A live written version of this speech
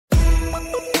I'm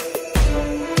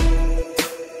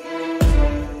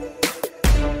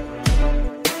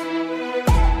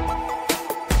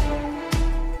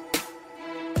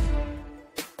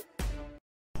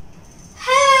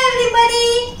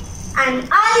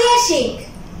Aaliya Shaikh.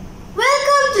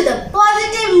 Welcome to the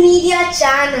Positive Media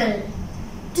channel.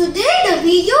 Today the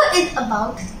video is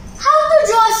about how to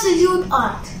draw salute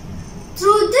art.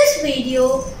 Through this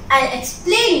video, I'll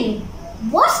explain you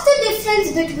what's the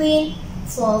difference between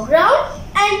foreground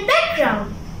and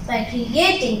background by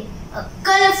creating a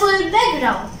colorful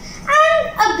background and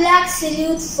a black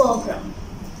salute foreground.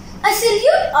 A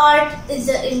salute art is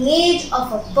the image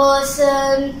of a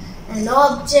person, an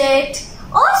object,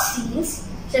 or scenes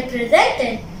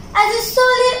represented as a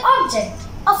solid object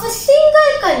of a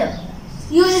single color,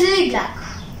 usually black.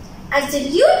 And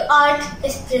salute art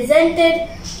is presented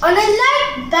on a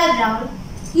light background,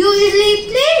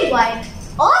 usually plain white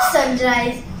or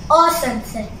sunrise or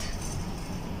sunset.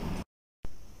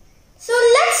 So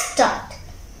let's start.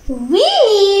 We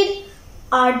need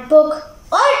art book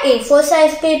or A4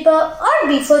 size paper or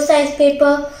B4 size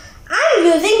paper. I'm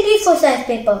using B4 size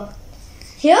paper.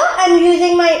 Here I am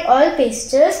using my oil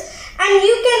pastels, and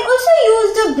you can also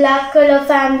use the black color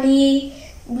family,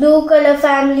 blue color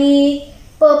family,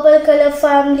 purple color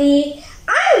family.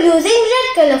 I am using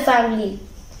red color family.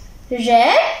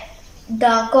 Red,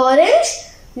 dark orange,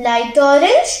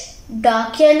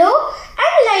 dark yellow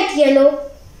and light yellow.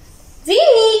 We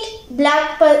need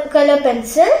black color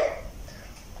pencil,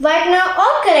 whitener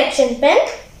or correction pen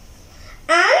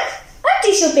and a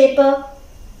tissue paper.